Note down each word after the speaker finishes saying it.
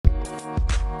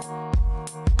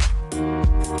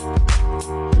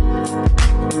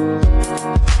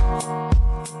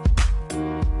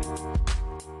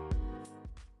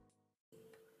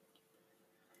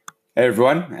Hey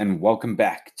everyone, and welcome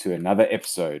back to another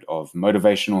episode of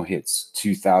Motivational Hits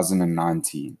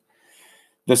 2019.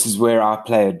 This is where I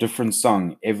play a different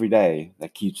song every day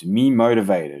that keeps me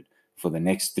motivated for the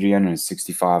next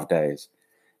 365 days.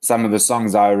 Some of the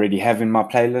songs I already have in my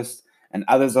playlist, and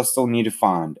others I still need to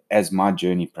find as my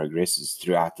journey progresses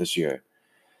throughout this year.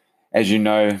 As you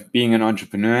know, being an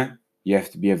entrepreneur, you have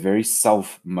to be a very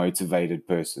self-motivated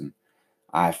person.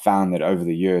 I found that over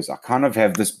the years, I kind of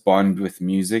have this bond with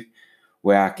music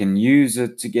where I can use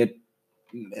it to get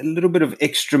a little bit of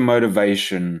extra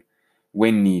motivation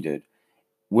when needed,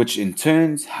 which in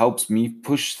turn helps me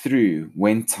push through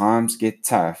when times get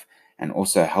tough and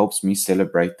also helps me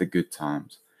celebrate the good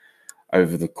times.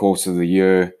 Over the course of the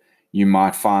year, you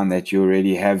might find that you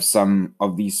already have some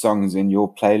of these songs in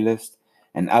your playlist,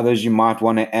 and others you might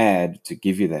want to add to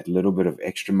give you that little bit of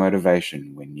extra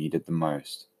motivation when needed the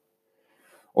most.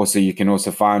 Also, you can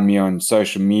also find me on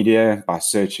social media by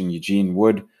searching Eugene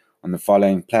Wood on the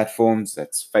following platforms.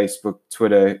 That's Facebook,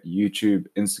 Twitter, YouTube,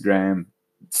 Instagram,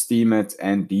 Steemit,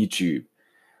 and DTube.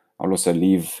 I'll also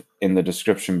leave in the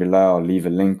description below, I'll leave a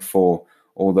link for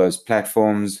all those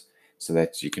platforms so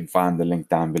that you can find the link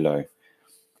down below.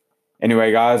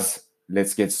 Anyway, guys,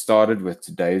 let's get started with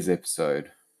today's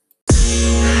episode.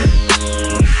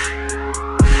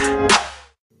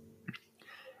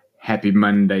 Happy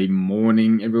Monday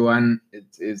morning, everyone.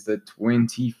 It is the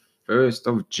 21st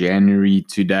of January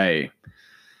today.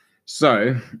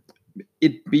 So,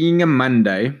 it being a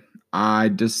Monday, I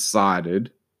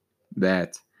decided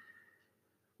that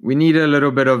we need a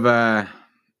little bit of a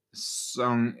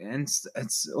song, and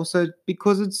it's also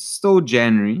because it's still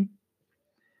January.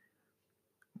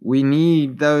 We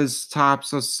need those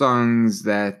types of songs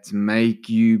that make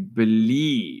you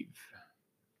believe.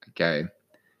 Okay.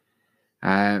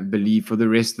 Believe for the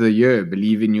rest of the year,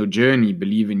 believe in your journey,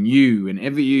 believe in you.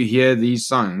 Whenever you hear these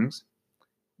songs,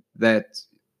 that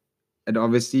it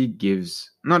obviously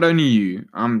gives not only you,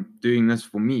 I'm doing this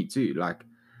for me too. Like,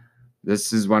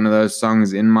 this is one of those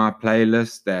songs in my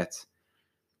playlist that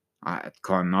it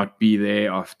cannot be there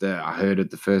after I heard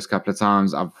it the first couple of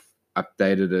times. I've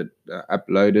uploaded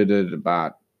it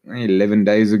about 11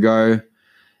 days ago,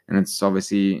 and it's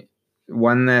obviously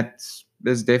one that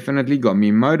has definitely got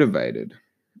me motivated.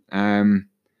 And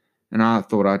I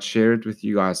thought I'd share it with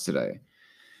you guys today.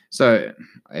 So,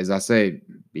 as I say,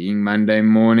 being Monday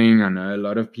morning, I know a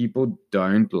lot of people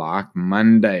don't like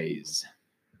Mondays.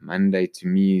 Monday to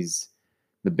me is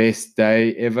the best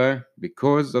day ever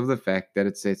because of the fact that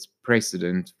it sets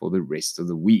precedent for the rest of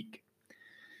the week.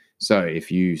 So,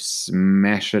 if you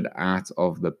smash it out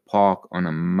of the park on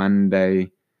a Monday,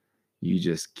 you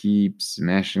just keep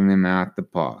smashing them out the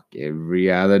park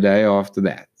every other day after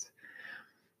that.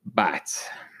 But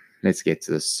let's get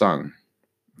to the song.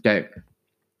 Okay.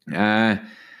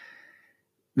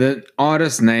 The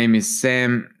artist's name is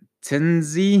Sam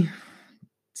Tinsley.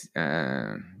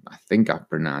 I think I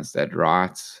pronounced that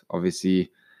right. Obviously,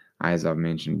 as I've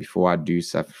mentioned before, I do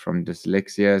suffer from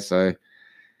dyslexia.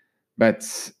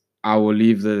 But I will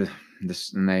leave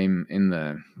this name in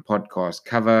the podcast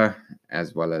cover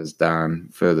as well as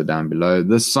further down below.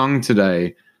 This song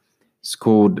today is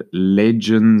called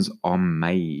Legends Are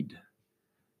Made.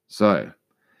 So,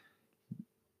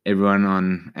 everyone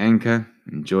on Anchor,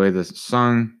 enjoy this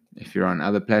song. If you're on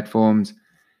other platforms,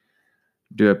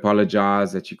 do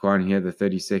apologize that you can't hear the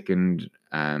 30-second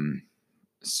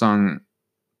song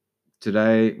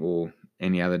today or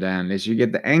any other day unless you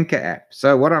get the Anchor app.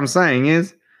 So what I'm saying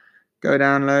is, go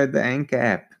download the Anchor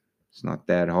app. It's not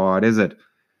that hard, is it?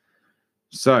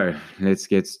 So let's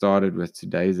get started with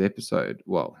today's episode.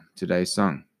 Well, today's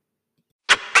song.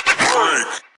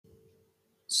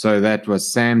 So that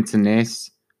was Sam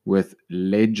Tinsley with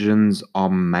Legends Are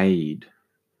Made.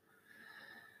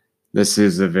 This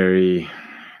is a very,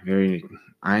 very,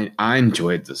 I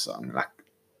enjoyed the song. Like,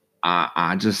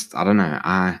 I don't know.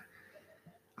 I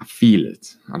feel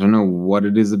it. I don't know what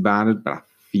it is about it, but I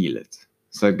feel it.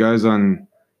 So it goes on,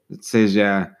 it says,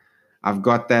 yeah, I've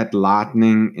got that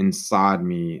lightning inside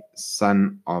me,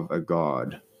 son of a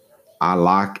god.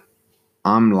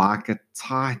 I'm like a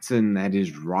titan that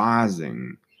is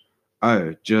rising.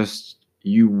 Oh, just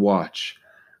you watch.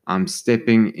 I'm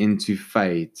stepping into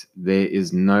fate. There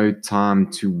is no time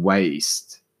to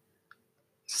waste.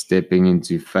 Stepping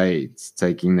into fate.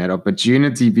 Taking that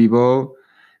opportunity, people.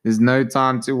 There's no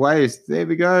time to waste. There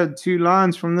we go. 2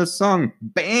 lines from this song.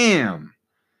 Bam!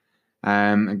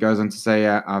 It goes on to say,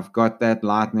 I've got that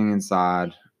lightning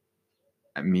inside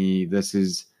me. This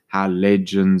is how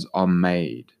legends are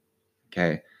made.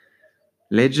 Okay.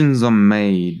 Legends are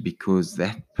made because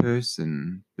that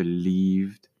person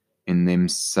believed in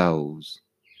themselves.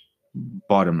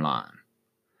 Bottom line,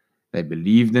 they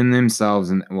believed in themselves,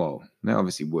 and well, they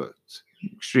obviously worked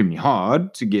extremely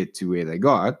hard to get to where they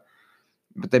got,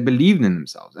 but they believed in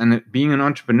themselves. And being an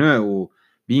entrepreneur or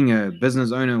being a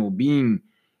business owner or being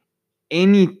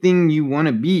anything you want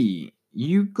to be,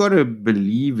 you got to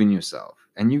believe in yourself,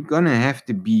 and you're going to have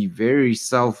to be very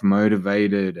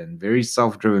self-motivated and very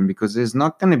self-driven, because there's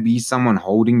not going to be someone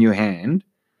holding your hand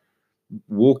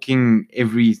walking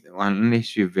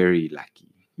unless you're very lucky.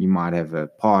 You might have a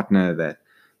partner that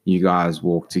you guys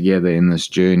walk together in this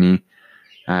journey,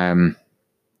 but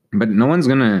no one's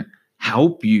going to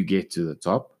help you get to the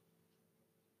top.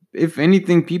 If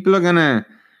anything, people are going to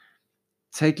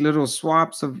take little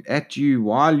swipes at you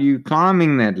while you're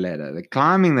climbing that ladder, they're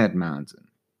climbing that mountain.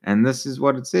 And this is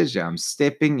what it says here. I'm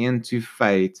stepping into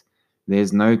fate.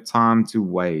 There's no time to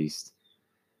waste.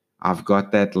 I've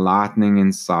got that lightning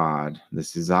inside.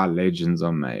 This is how legends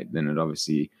are made. Then it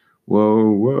obviously,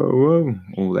 whoa,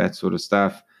 all that sort of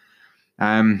stuff.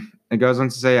 It goes on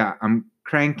to say, I'm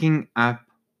cranking up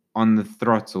on the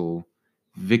throttle.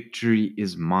 Victory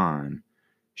is mine.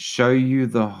 Show you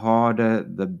the harder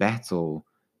the battle,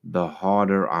 the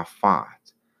harder I fight.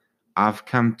 I've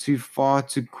come too far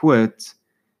to quit.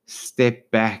 Step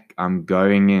back, I'm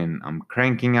going in. I'm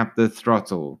cranking up the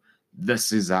throttle.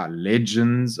 This is how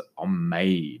legends are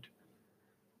made.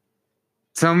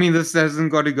 Tell me this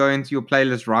hasn't got to go into your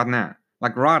playlist right now.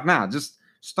 Like right now, just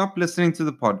stop listening to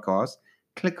the podcast,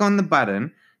 click on the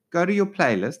button, go to your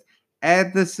playlist,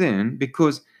 add this in,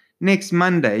 because next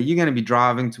Monday you're going to be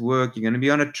driving to work, you're going to be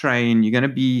on a train, you're going to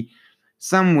be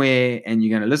somewhere, and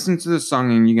you're going to listen to the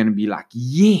song and you're going to be like,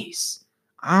 yes,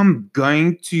 I'm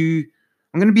going to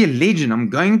be a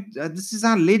legend. This is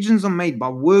how legends are made, by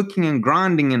working and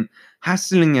grinding and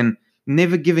hustling and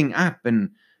never giving up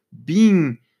and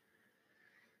being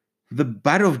the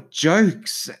butt of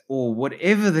jokes or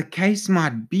whatever the case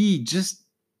might be. Just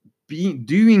be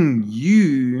doing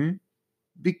you,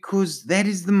 because that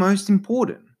is the most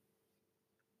important.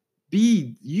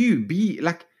 Be you. Be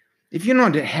like, if you're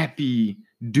not happy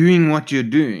doing what you're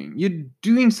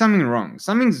doing something wrong.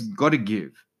 Something's got to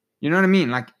give. You know what I mean?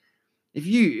 Like, if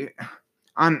you,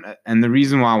 and the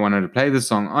reason why I wanted to play this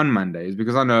song on Monday is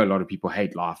because I know a lot of people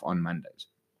hate life on Mondays.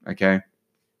 Okay.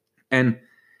 And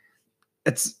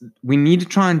we need to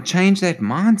try and change that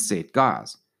mindset,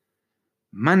 guys.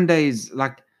 Mondays,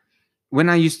 like when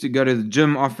I used to go to the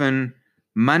gym often,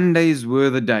 Mondays were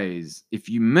the days. If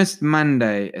you missed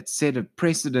Monday, it set a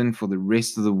precedent for the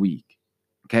rest of the week.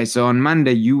 Okay, so on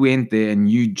Monday, you went there and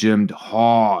you gymmed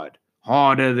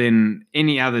harder than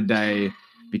any other day,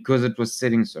 because it was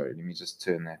setting. Sorry, let me just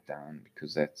turn that down,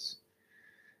 because that's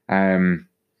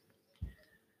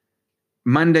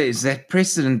Monday is that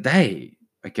precedent day.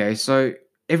 Okay, so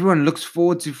everyone looks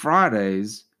forward to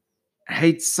Fridays,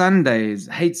 hates Sundays,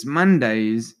 hates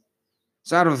Mondays.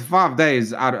 So out of the 5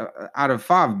 days, out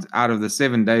of the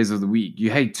 7 days of the week, you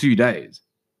hate 2 days.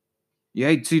 You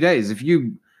hate 2 days. If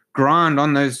you grind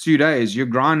on those 2 days, you're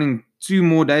grinding 2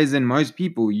 more days than most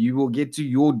people. You will get to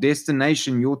your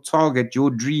destination, your target, your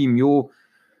dream, your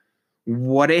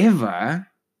whatever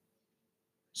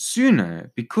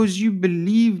sooner, because you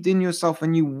believed in yourself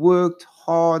and you worked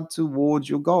hard towards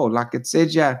your goal. Like it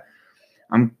said, yeah,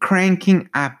 I'm cranking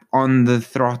up on the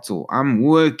throttle. I'm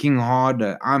working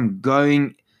harder. I'm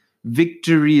going.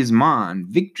 Victory is mine.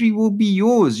 Victory will be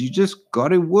yours. You just got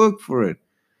to work for it.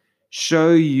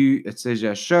 It says,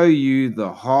 yeah, show you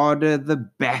the harder the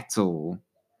battle,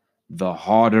 the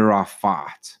harder I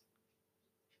fight.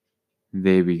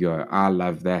 There we go. I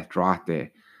love that right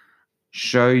there.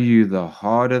 Show you the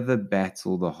harder the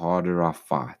battle, the harder I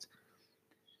fight.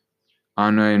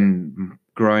 I know in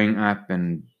growing up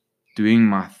and doing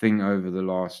my thing over the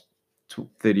last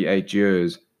 38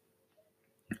 years,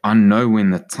 I know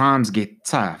when the times get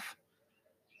tough,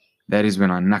 that is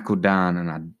when I knuckle down and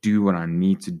I do what I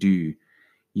need to do.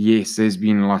 Yes, there's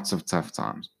been lots of tough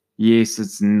times. Yes,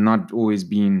 it's not always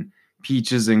been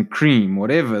peaches and cream,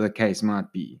 whatever the case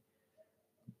might be.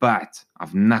 But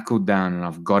I've knuckled down and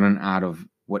I've gotten out of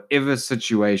whatever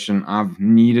situation I've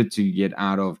needed to get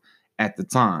out of at the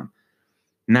time.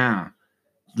 Now,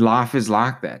 life is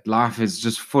like that. Life is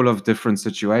just full of different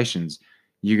situations.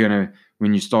 When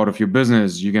you start off your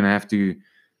business, you're going to have to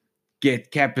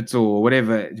get capital or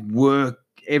whatever, work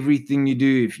everything you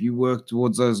do. If you work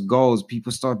towards those goals,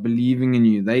 people start believing in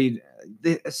you.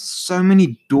 There's so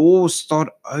many doors start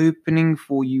opening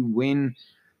for you when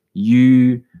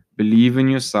you believe in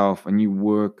yourself and you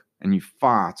work and you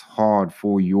fight hard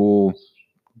for your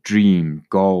dream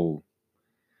goal.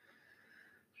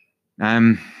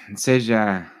 It says,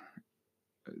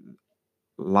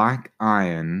 like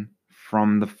iron,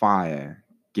 from the fire,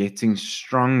 getting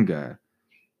stronger.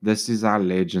 This is how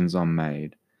legends are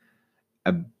made.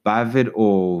 Above it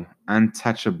all,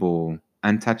 untouchable,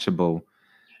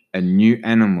 a new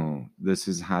animal. This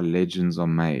is how legends are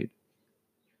made.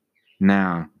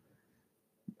 Now,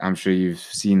 I'm sure you've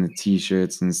seen the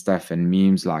t-shirts and stuff and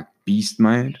memes like beast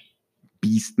mode,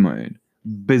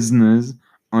 business,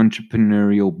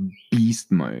 entrepreneurial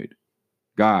beast mode.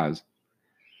 Guys,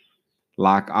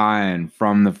 like iron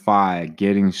from the fire,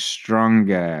 getting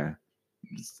stronger.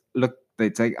 Look,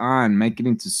 they take iron, make it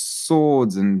into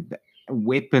swords and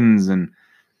weapons, and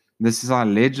this is how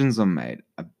legends are made.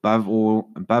 Above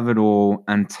it all,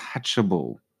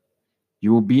 untouchable.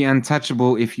 You will be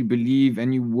untouchable if you believe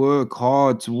and you work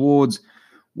hard towards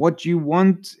what you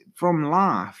want from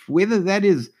life, whether that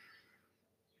is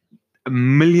 $1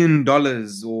 million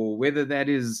or whether that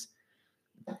is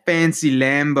fancy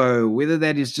Lambo, whether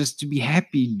that is just to be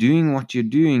happy doing what you're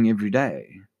doing every day.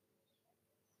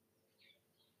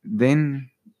 Then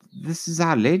this is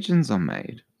how legends are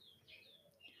made.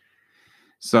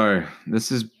 So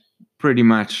this is pretty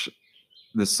much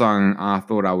the song I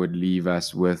thought I would leave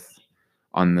us with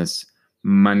on this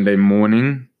Monday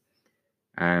morning,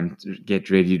 and get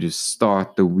ready to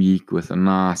start the week with a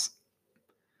nice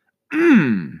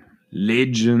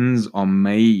legends are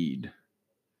made.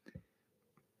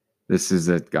 This is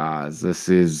it, guys. This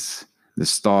is the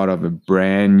start of a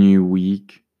brand new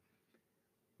week.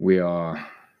 We are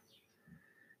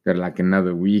got like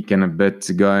another week and a bit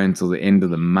to go until the end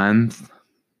of the month.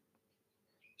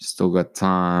 Still got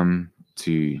time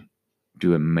to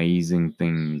do amazing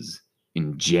things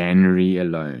in January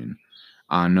alone.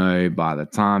 I know by the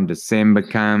time December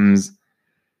comes,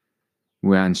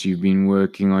 once you've been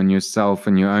working on yourself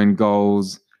and your own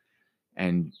goals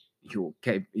and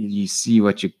you see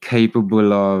what you're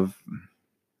capable of,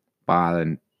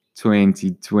 by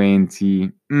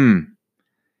 2020,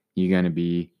 you're going to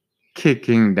be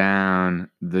kicking down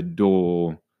the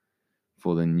door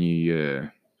for the new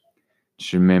year.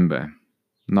 Just remember,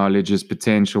 knowledge is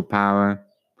potential power.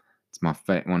 It's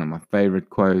one of my favorite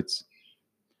quotes.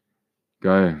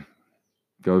 Go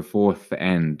forth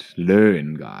and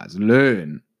learn, guys.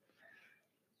 Learn.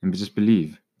 And just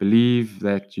believe. Believe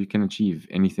that you can achieve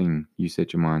anything you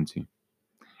set your mind to.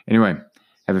 Anyway,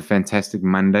 have a fantastic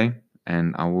Monday,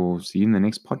 and I will see you in the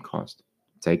next podcast.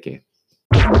 Take care.